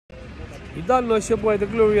You don't know it's your boy, the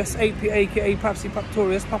glorious AP, aka Papsy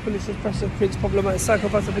Paptorius, Papalicious, Precious Prince, Problematic,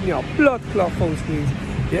 Psychopath of your blood clot phone screens,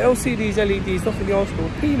 your LCDs, LEDs, nothing else, no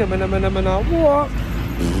Pina, what?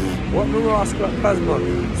 What the rascal at Plasma?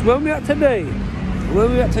 So when we at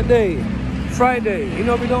today, Friday, you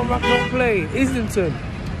know we don't rap, don't play, Islington.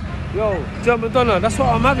 Yo, German Donna, that's what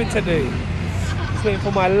I'm having today. Just waiting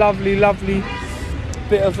for my lovely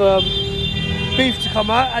bit of beef to come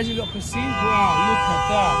out, as you lot can see.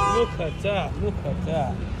 Wow, look at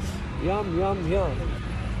that. Yum.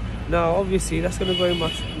 Now, obviously, that's going to go in my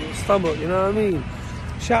stomach, you know what I mean?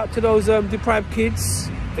 Shout out to those deprived kids.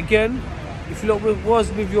 Again, if you lot was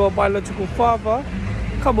with your biological father,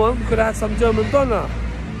 come on, we could have had some German Donna,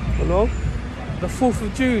 you know? The 4th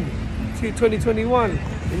of June, 2021,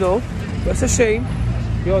 you know? But it's a shame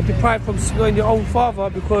you're deprived from knowing your own father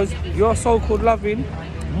because your so-called loving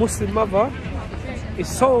Muslim mother is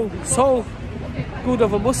so good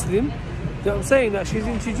of a Muslim, you know what I'm saying, that she's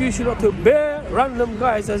introduced you not to bare random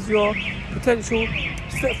guys as your potential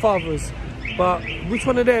stepfathers. But which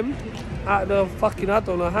one of them out of the fucking, I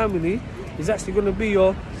don't know how many, is actually going to be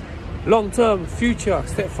your long-term future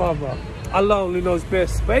stepfather? Allah only knows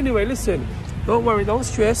best. But anyway, listen, don't worry, don't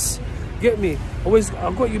stress, get me?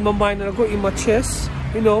 I've got you in my mind and I've got you in my chest,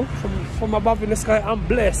 you know, from above in the sky, I'm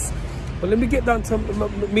blessed. But let me get down to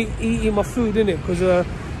me eating my food, innit? Because,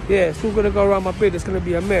 yeah, it's all going to go around my bed. It's going to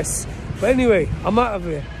be a mess. But anyway, I'm out of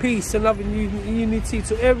here. Peace and love and unity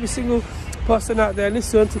to every single person out there.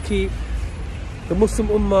 Listen, to keep the Muslim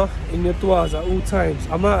Ummah in your du'as at all times.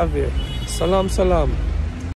 I'm out of here. Salam.